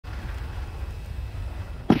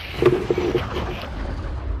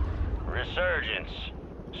Resurgence.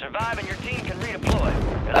 Survive and your team can redeploy.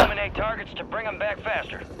 Eliminate targets to bring them back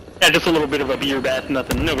faster. Yeah, just a little bit of a beer bath,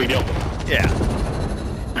 nothing, no big deal. Yeah.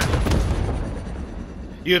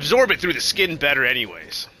 You absorb it through the skin better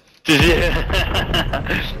anyways.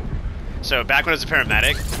 So back when I was a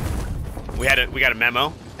paramedic, we got a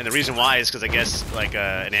memo, and the reason why is because I guess like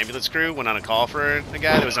an ambulance crew went on a call for a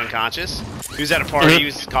guy that was unconscious. He was at a party, he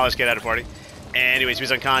was a college kid at a party. And anyways, he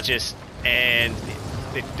was unconscious, and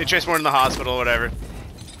they transported him to the hospital or whatever.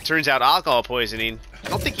 Turns out alcohol poisoning. I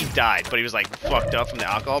don't think he died, but he was like fucked up from the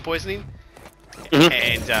alcohol poisoning.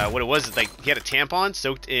 And what it was is like he had a tampon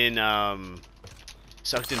soaked in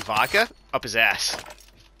vodka up his ass.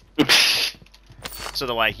 So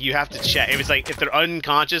they're like, you have to check. It was like if they're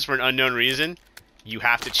unconscious for an unknown reason, you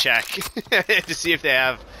have to check to see if they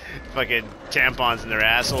have fucking tampons in their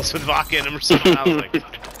assholes with vodka in them or something. I was like,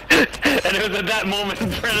 and it was at that moment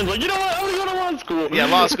Brandon's like, you know what, I'm gonna go to law school. Yeah,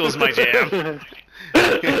 law school's my jam.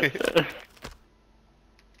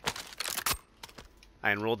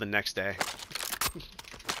 I enrolled the next day.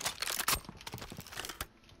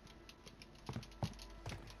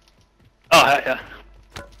 Oh, yeah.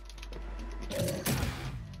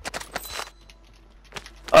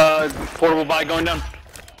 Portable buy going down.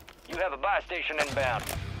 You have a buy station inbound.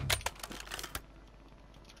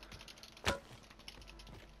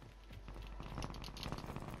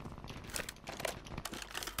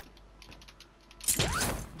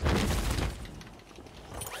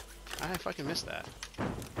 I fucking missed that.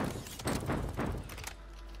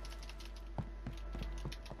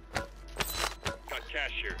 Got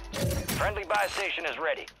cash here. Friendly buy station is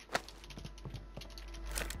ready.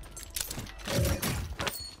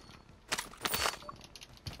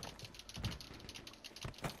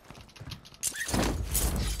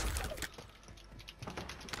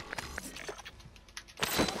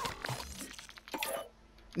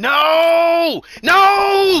 No!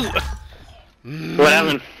 No! What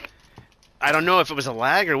happened? I don't know if it was a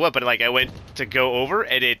lag or what, but like I went to go over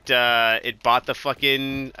and it bought the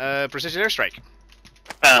fucking precision airstrike.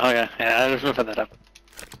 Oh, okay. Yeah, I just gonna put that up.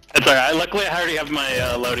 It's alright. Luckily, I already have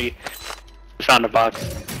my Lodi found a box.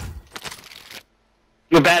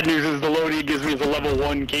 The bad news is the Lodi gives me the level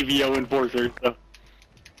 1 KVO enforcer, so.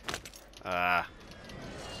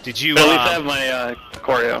 Did you? But at least I have my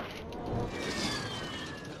choreo.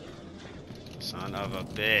 Son of a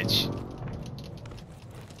bitch.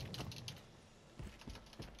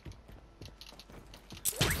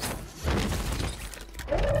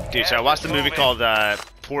 Dude, so I watched a movie called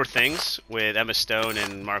Poor Things with Emma Stone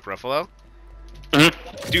and Mark Ruffalo.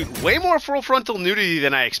 Dude, way more full frontal nudity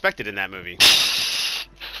than I expected in that movie.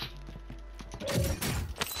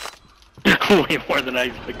 Way more than I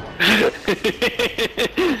expected.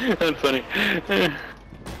 That's funny.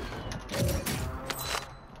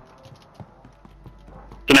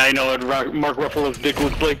 So now you know what Mark Ruffalo's dick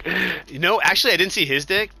looks like. You know, actually, I didn't see his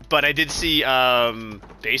dick, but I did see.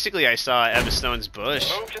 Basically, I saw Emma Stone's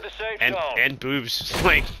bush and boobs,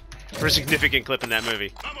 like for a significant clip in that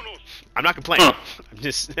movie. I'm not complaining. Huh. I'm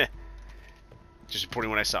just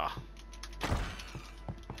reporting what I saw.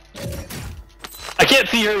 I can't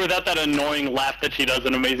see her without that annoying laugh that she does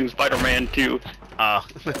in Amazing Spider-Man 2. Oh.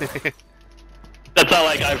 That's how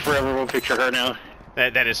like I forever will picture her now.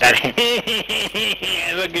 That is her.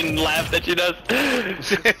 Fucking laugh that she does.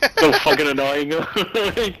 So fucking annoying.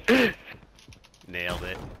 Nailed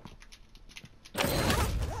it.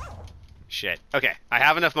 Shit. Okay, I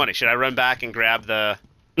have enough money. Should I run back and grab the...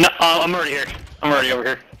 No, I'm already here. I'm already over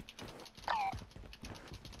here.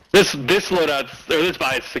 This loadout, or this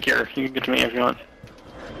buy is secure. You can get to me if you want.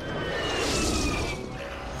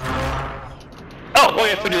 Oh, we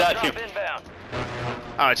have to do that too.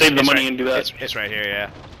 Oh, it's Save the money right, and do that. It's right here,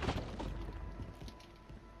 yeah.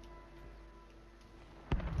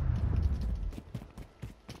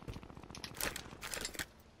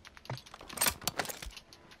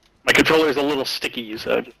 My controller is a little sticky,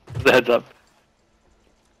 so just a heads up.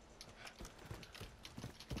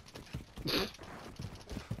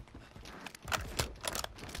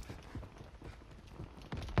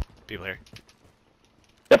 People here.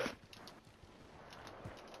 Yep.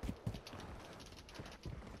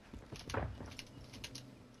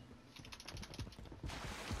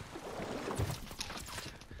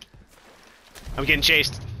 I'm getting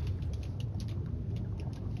chased.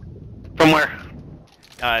 From where?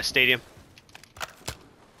 Stadium.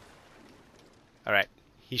 Alright.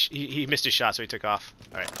 He missed his shot, so he took off.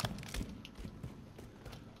 Alright.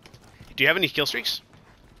 Do you have any kill streaks?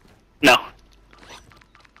 No.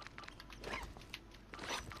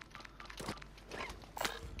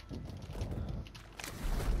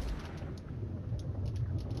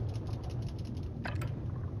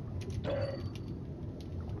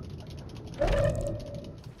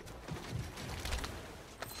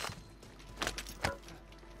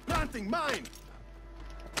 Planting mine.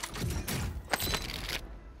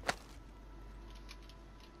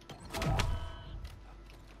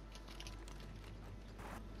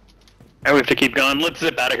 Alright, we have to keep going. Let's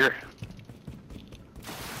zip out of here.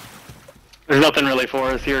 There's nothing really for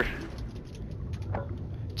us here.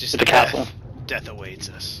 Just It's a castle. Death awaits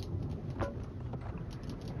us.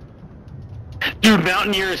 Dude,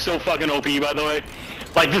 Mountaineer is so fucking OP, by the way.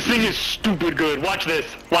 Like, this thing is stupid good. Watch this.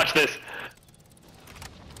 Watch this.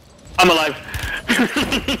 I'm alive.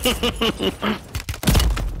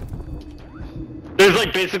 There's,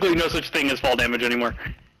 like, basically no such thing as fall damage anymore.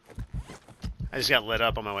 I just got lit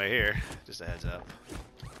up on my way here. Just a heads up.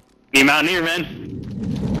 Be Mountaineer,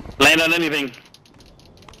 man. Land on anything.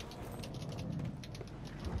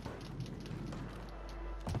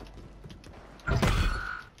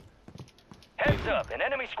 Heads up, an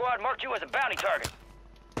enemy squad marked you as a bounty target.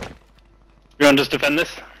 You want to just defend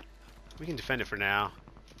this? We can defend it for now.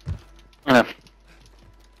 Okay.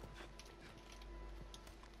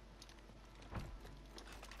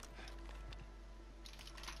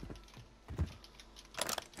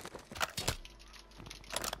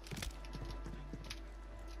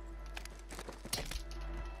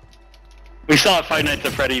 We saw Five Nights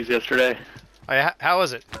at Freddy's yesterday. Oh, yeah, how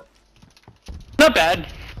was it? Not bad.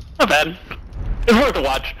 Not bad. It's worth a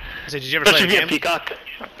watch. So did you ever play Especially the via game? Peacock.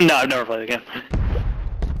 No, I've never played the game.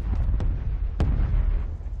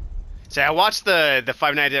 So I watched the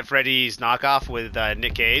Five Nights at Freddy's knockoff with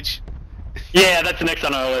Nick Cage. Yeah, that's next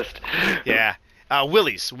on our list. Yeah,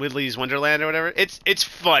 Willy's Wonderland or whatever. It's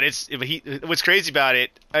fun. What's crazy about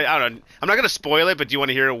it? I don't know. I'm not gonna spoil it, but do you want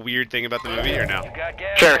to hear a weird thing about the movie or no? You got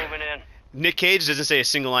gas Sure. moving in. Nick Cage doesn't say a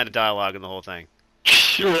single line of dialogue in the whole thing.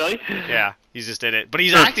 Really? Yeah, he's just in it, but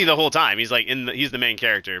he's acting the whole time. He's like he's the main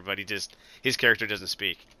character, but his character doesn't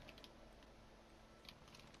speak.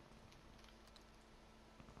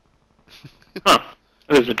 Huh.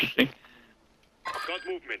 That is interesting. Got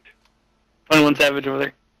movement. 21 Savage over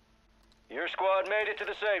there. Your squad made it to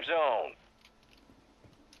the safe zone.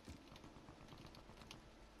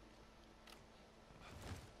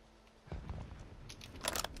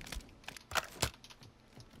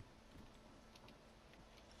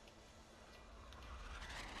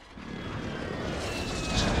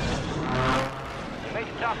 You made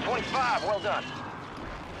the top 25. Well done.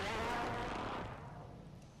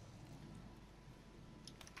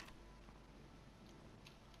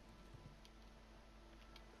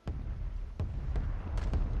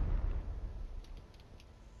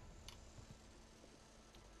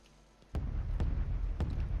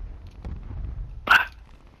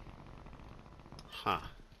 Huh.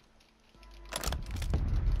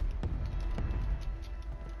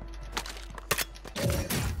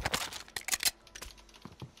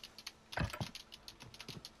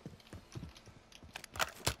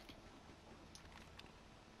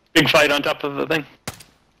 Big fight on top of the thing.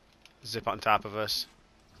 Zip on top of us.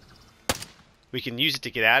 We can use it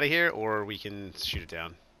to get out of here, or we can shoot it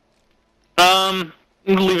down.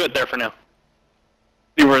 We'll leave it there for now.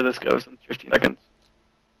 See where this goes in 15 seconds.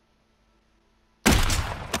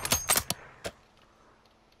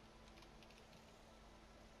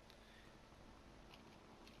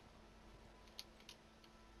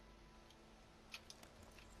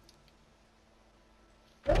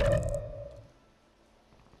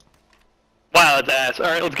 Wow, that's ass.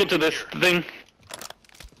 Alright, let's get to this thing.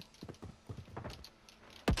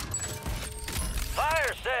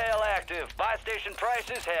 Fire sale active. Buy station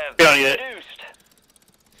prices have We don't need it. reduced.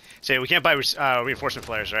 So we can't buy reinforcement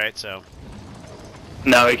flares, right? So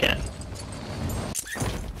No, we can't.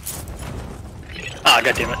 Ah,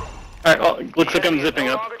 goddammit. Alright, well, looks like I'm Enemy is zipping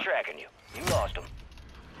no up. longer tracking you. You lost them.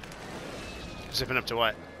 zipping up to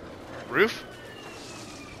what? Roof?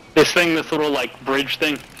 This thing, this little, like, bridge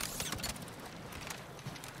thing.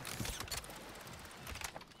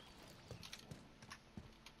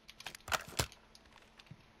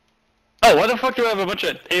 Oh, why the fuck do I have a bunch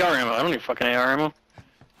of AR ammo? I don't need fucking AR ammo.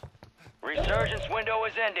 Resurgence window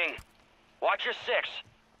is ending. Watch your six.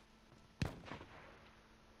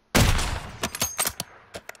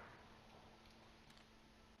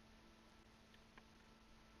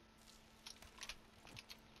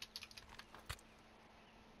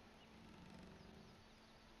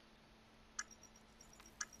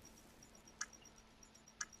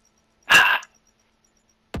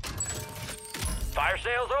 Fire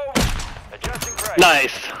sales over. Adjusting price.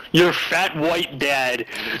 Nice. Your fat white dad.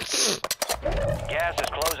 Gas is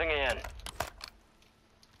closing in.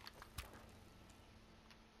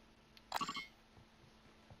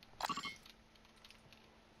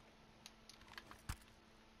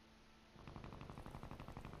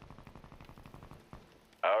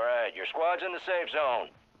 All right, Your squad's in the safe zone.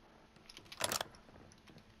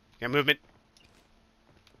 Got movement.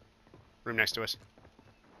 Room next to us.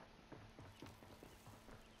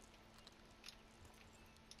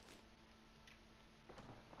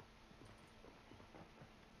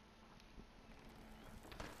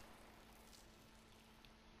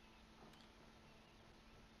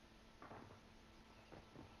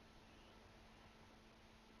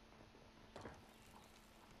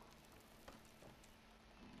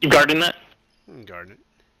 You guarding that? Guarding it.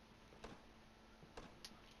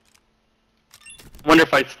 Wonder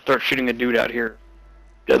if I start shooting a dude out here.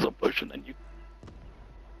 You guys will push and then you.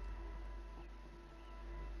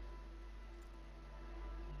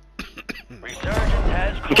 Resurgence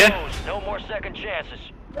has closed. Okay. No more second chances.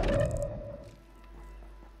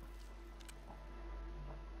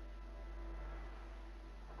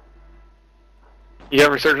 You got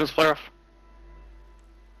resurgence flare off?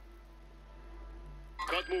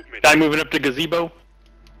 Got movement. Guy moving up to gazebo.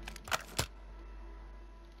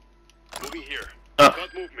 Moving here. Oh.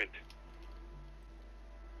 Got movement.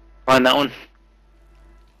 Find that one.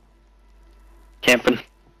 Camping.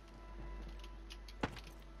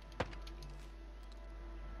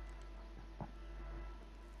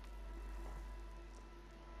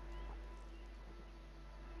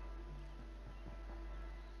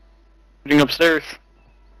 Shooting upstairs.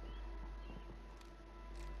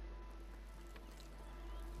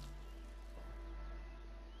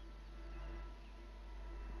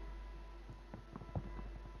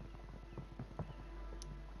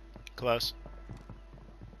 Close.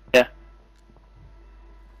 Yeah.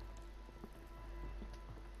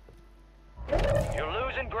 You're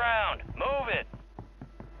losing ground. Move it.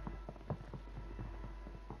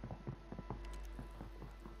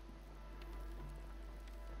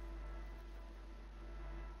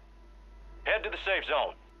 Head to the safe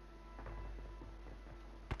zone.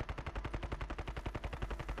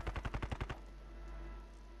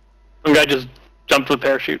 Some guy just jumped with a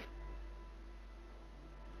parachute.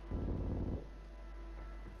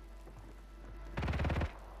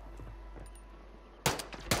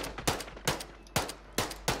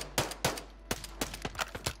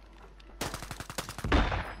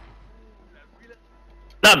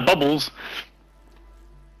 Not bubbles.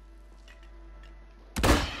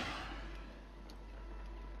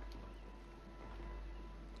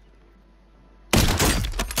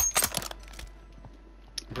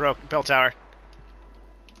 Broke. Bell tower.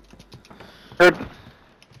 Heard.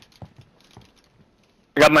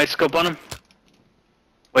 I got my scope on him.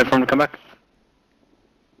 Wait for him to come back.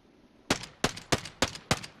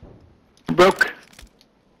 Broke.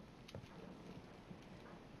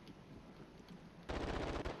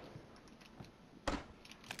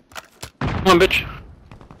 Come on, bitch.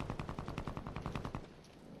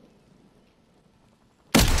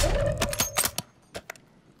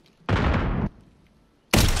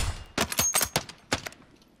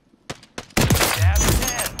 Down to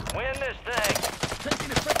 10. Win this thing. Taking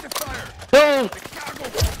effective fire. No!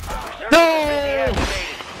 Resurgence No! has been deactivated.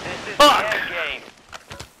 This is Fuck! the end game.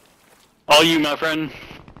 All you, my friend.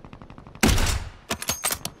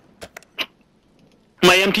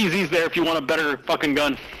 My MTZ's there if you want a better fucking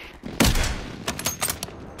gun.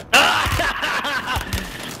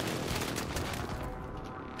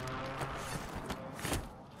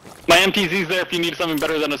 My MTZ's there if you need something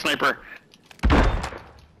better than a sniper.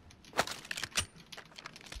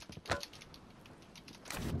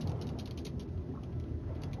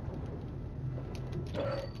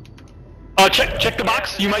 Check the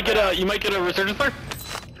box. You might get a resurgence flare.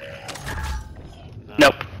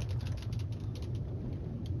 Nope.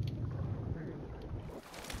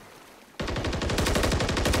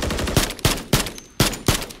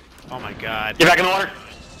 Oh my god. Get back in the water.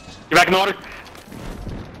 Get back in the water.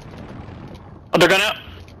 Oh, they're gun out.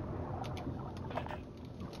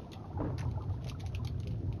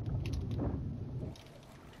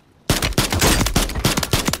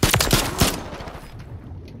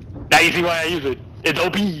 Now you see why I use it. It's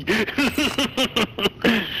OP.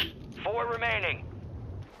 4 remaining.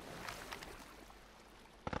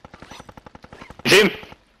 You see him?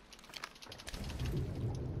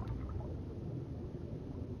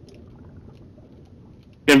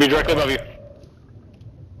 Gonna be directly above you.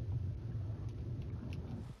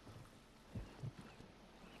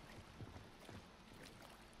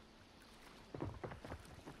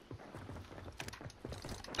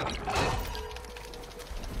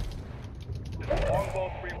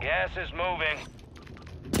 Longbow free. Gas is moving.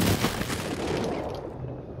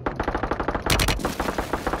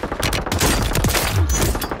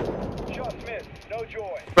 Shots missed. No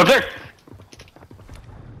joy. Up there.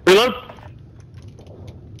 Reload.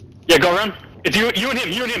 Yeah, go around. It's you and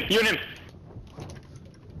him, you and him, you and him.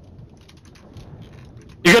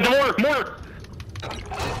 You got the mortar!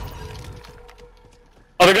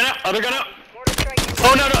 Other gun out, other gun out.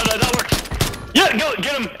 Oh, no, that works. Yeah, go,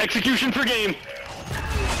 get him. Execution per game.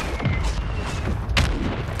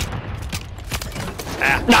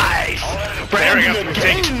 Ah. Nice! There we go. Brandon,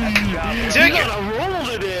 Take it. again. Take You it. got a roll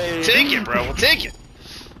today. Take it, bro. We'll take it.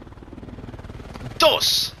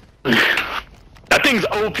 Dos. That thing's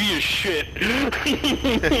OP as shit.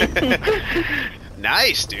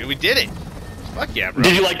 Nice, dude. We did it. Fuck yeah, bro.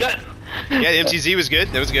 Did you like that? Yeah, the MTZ was good.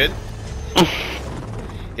 That was good.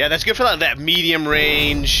 Yeah, that's good for that medium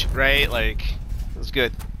range, right? Like, it was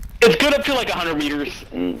good. It's good up to like 100 meters.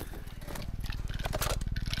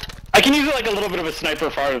 I can use it like a little bit of a sniper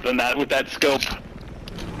farther than that with that scope.